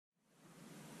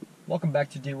Welcome back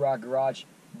to D-Rock Garage.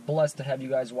 Blessed to have you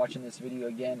guys watching this video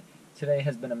again. Today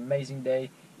has been an amazing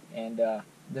day, and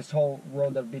this whole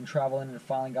road that I've been traveling and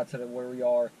finally got to where we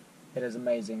are, it is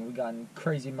amazing. We got a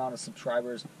crazy amount of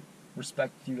subscribers.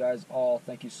 Respect to you guys all.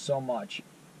 Thank you so much.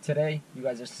 Today, you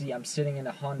guys see I'm sitting in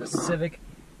a Honda Civic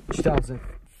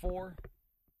 2004.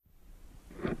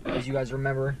 As you guys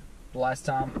remember, the last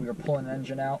time we were pulling an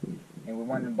engine out, and we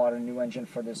went and bought a new engine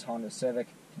for this Honda Civic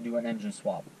to do an engine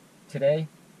swap. Today,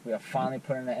 we have finally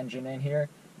put an engine in here,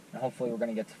 and hopefully we're going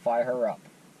to get to fire her up.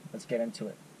 Let's get into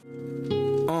it.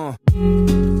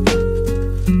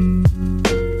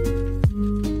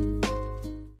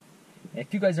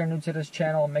 If you guys are new to this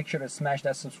channel, make sure to smash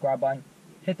that subscribe button.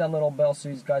 Hit that little bell so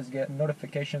you guys get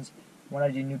notifications when I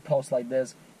do new posts like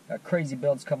this. Crazy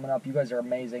builds coming up. You guys are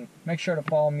amazing. Make sure to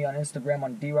follow me on Instagram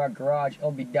on D-Rock Garage. It'll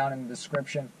be down in the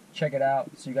description. Check it out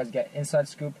so you guys get inside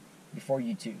scoop before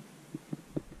YouTube.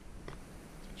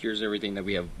 Here's everything that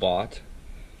we have bought.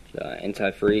 The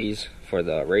antifreeze for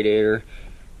the radiator,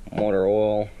 motor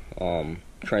oil,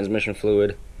 transmission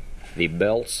fluid, the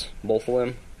belts, both of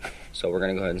them. So we're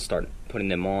going to go ahead and start putting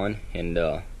them on and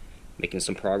making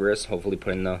some progress, hopefully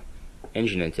putting the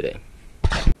engine in today.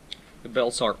 The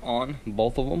belts are on,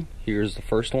 both of them. Here's the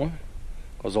first one,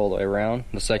 goes all the way around.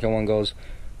 The second one goes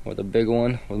with the big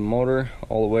one with the motor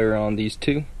all the way around these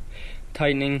two.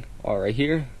 Tightening are right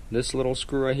here. This little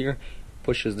screw right here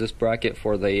pushes this bracket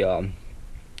for the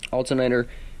alternator,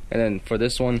 and then for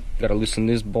this one you gotta loosen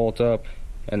this bolt up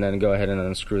and then go ahead and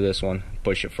unscrew this one,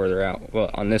 push it further out.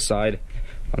 Well, on this side,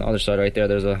 on the other side right there,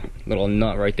 there's a little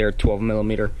nut right there,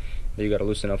 12mm, that you gotta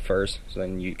loosen up first, so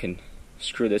then you can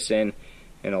screw this in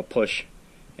and it'll push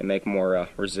and make more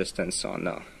resistance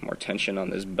on more tension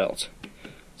on this belt.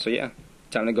 So yeah,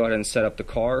 time to go ahead and set up the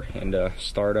car and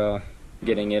start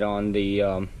getting it on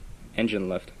the engine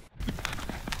lift.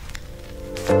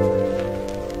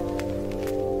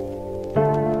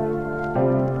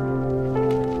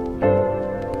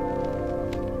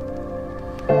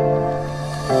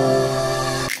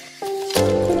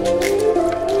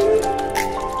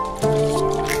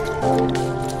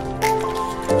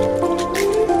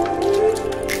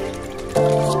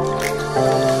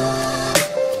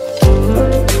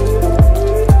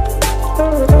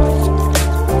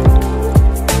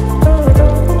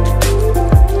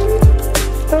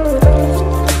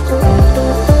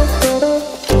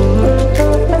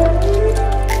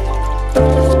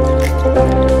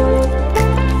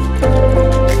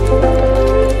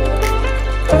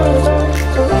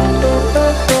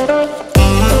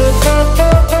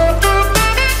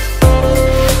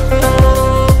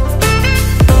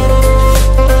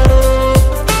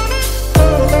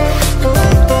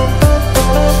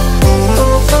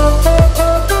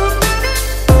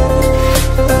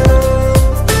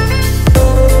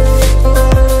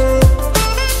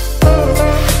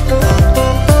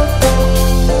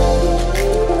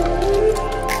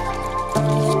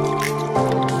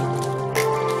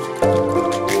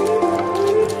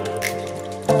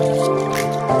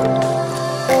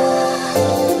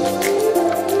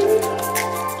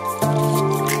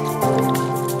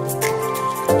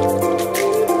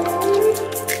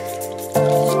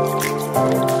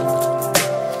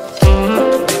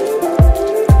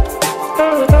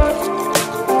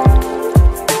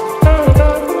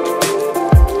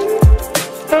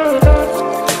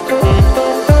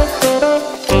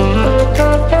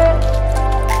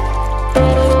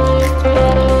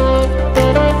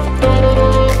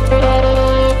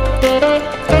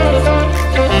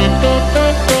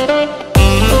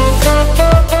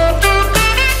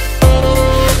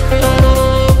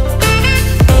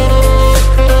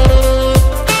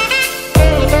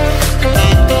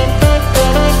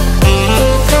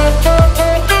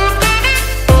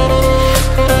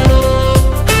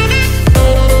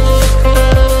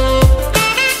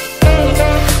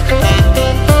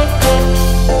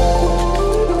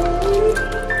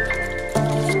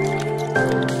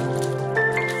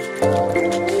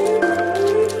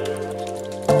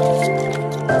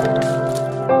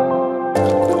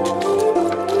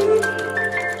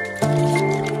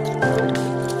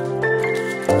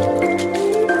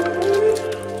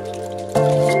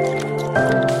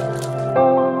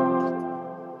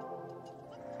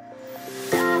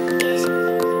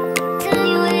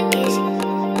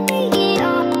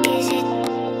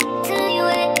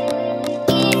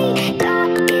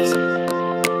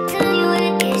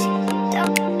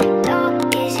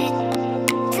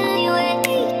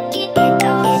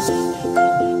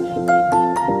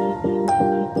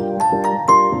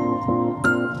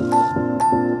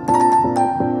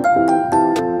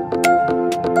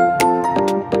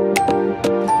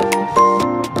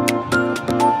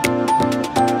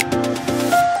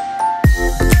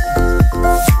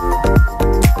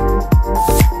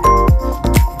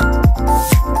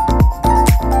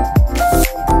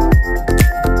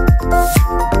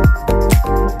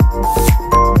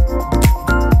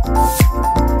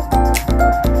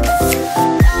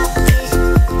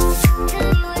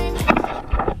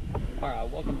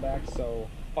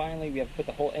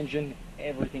 engine,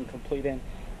 everything completed.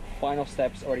 Final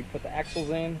steps, already put the axles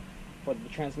in for the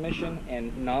transmission,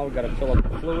 and now we gotta fill up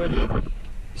the fluid.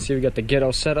 See, we got the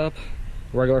ghetto set up,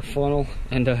 regular funnel,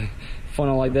 and a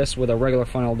funnel like this with a regular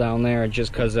funnel down there,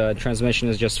 just because transmission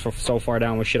is just so far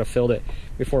down. We should have filled it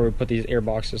before we put these air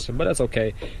boxes, but that's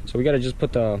okay. So we gotta just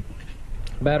put the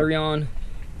battery on.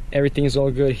 Everything is all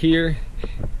good here.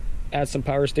 Add some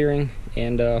power steering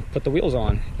and put the wheels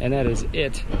on, and that is it.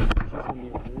 It's gonna be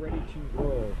ready to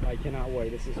roll. I cannot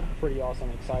wait. This is pretty awesome,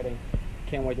 exciting.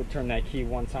 Can't wait to turn that key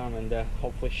one time and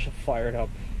hopefully fire it up.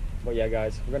 But yeah,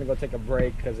 guys, we're gonna go take a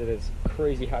break because it is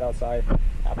crazy hot outside.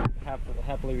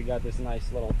 Happily, we got this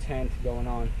nice little tent going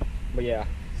on. But yeah,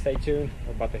 stay tuned.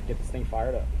 We're about to get this thing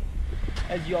fired up.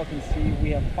 As y'all can see,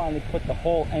 we have finally put the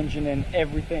whole engine in,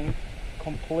 everything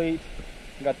complete.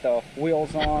 Got the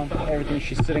wheels on, everything.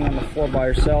 She's sitting on the floor by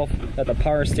herself. Got the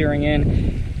power steering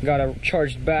in. Got a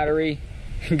charged battery.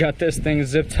 Got this thing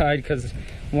zip tied because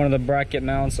one of the bracket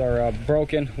mounts are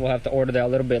broken. We'll have to order that a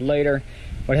little bit later.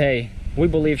 But hey, we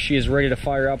believe she is ready to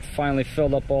fire up. Finally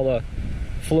filled up all the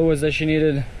fluids that she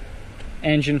needed.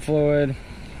 Engine fluid,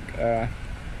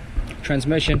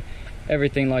 transmission,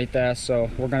 everything like that.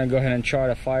 So we're gonna go ahead and try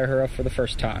to fire her up for the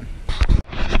first time.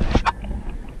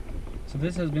 So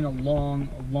this has been a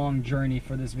long journey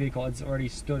for this vehicle. It's already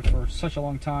stood for such a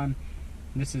long time.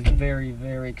 This is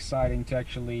very exciting to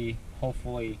actually,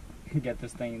 hopefully, get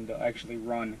this thing to actually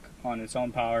run on its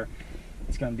own power.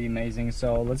 It's gonna be amazing.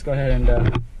 So let's go ahead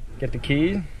and get the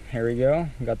key. Here we go,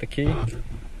 got the key. It's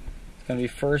gonna be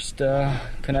first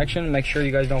connection. Make sure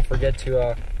you guys don't forget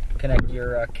to connect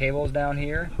your cables down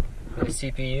here for the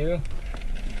CPU.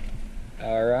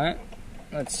 All right.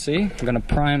 Let's see, I'm gonna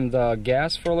prime the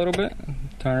gas for a little bit,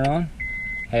 turn it on.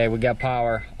 Hey, we got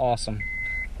power, awesome.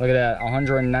 Look at that,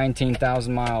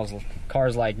 119,000 miles,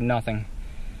 car's like nothing.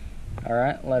 All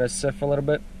right, let us sit for a little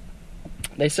bit.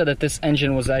 They said that this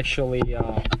engine was actually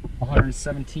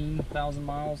 117,000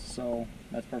 miles, so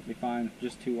that's perfectly fine,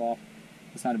 just 2 off.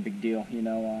 It's not a big deal, you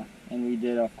know, and we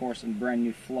did, of course, a brand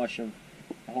new flush of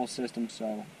the whole system,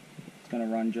 so it's gonna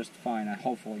run just fine,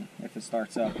 hopefully, if it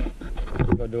starts up.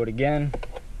 Go do it again.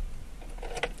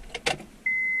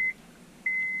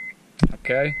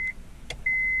 Okay.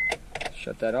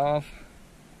 Shut that off.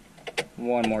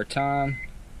 One more time.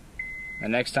 The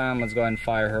next time, let's go ahead and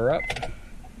fire her up.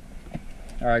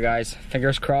 Alright guys,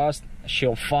 fingers crossed,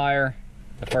 she'll fire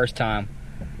the first time.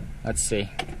 Let's see.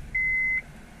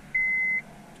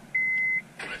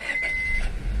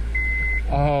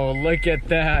 Oh, look at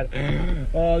that.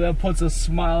 Oh, that puts a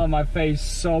smile on my face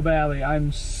so badly.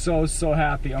 I'm so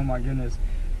happy. Oh my goodness.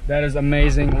 That is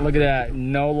amazing. Look at that.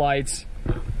 No lights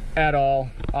at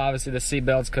all. Obviously the seat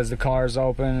belts because the car is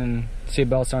open and seat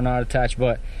belts are not attached,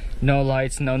 but no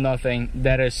lights, no nothing.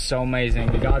 That is so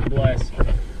amazing. God bless.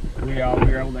 We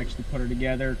were able to actually put her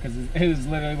together because it is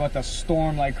literally about to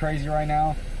storm like crazy right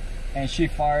now. And she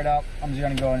fired up. I'm just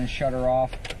gonna go ahead and shut her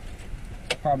off.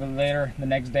 Probably later, the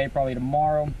next day, probably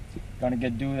tomorrow. Gonna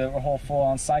do the whole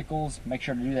full-on cycles. Make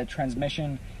sure to do that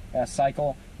transmission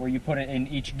cycle where you put it in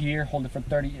each gear, hold it for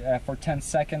 10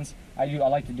 seconds. I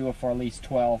like to do it for at least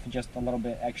 12, just a little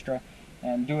bit extra,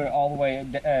 and do it all the way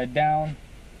down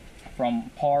from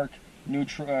park,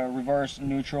 neutral, reverse,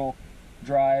 neutral,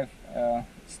 drive,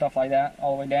 stuff like that,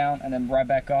 all the way down, and then right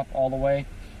back up all the way.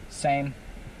 Same,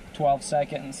 12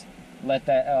 seconds. Let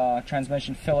that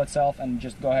transmission fill itself and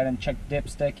just go ahead and check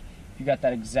dipstick if you got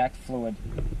that exact fluid.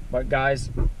 But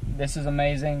guys, this is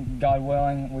amazing. God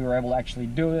willing, we were able to actually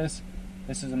do this.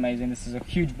 This is amazing. This is a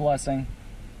huge blessing.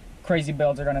 Crazy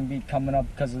builds are going to be coming up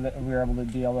because we were able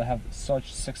to have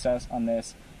such success on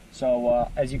this.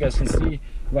 So as you guys can see,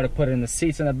 we're going to put it in the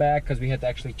seats in the back because we had to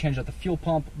actually change out the fuel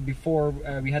pump before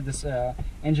we had this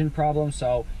engine problem.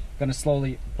 So going to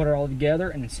slowly put it all together,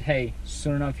 and it's, hey,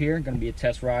 soon enough here, going to be a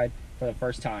test ride for the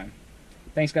first time.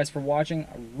 Thanks guys for watching.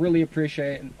 I really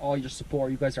appreciate all your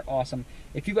support. You guys are awesome.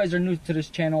 If you guys are new to this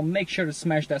channel, make sure to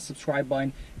smash that subscribe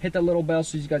button, hit that little bell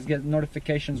so you guys get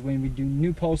notifications when we do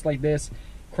new posts like this.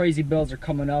 Crazy builds are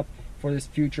coming up for this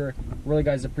future. Really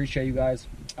guys, appreciate you guys.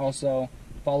 Also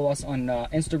follow us on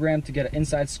Instagram to get an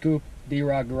inside scoop,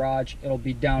 D-Rock Garage. It'll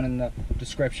be down in the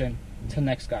description. Till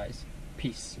next guys,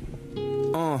 peace.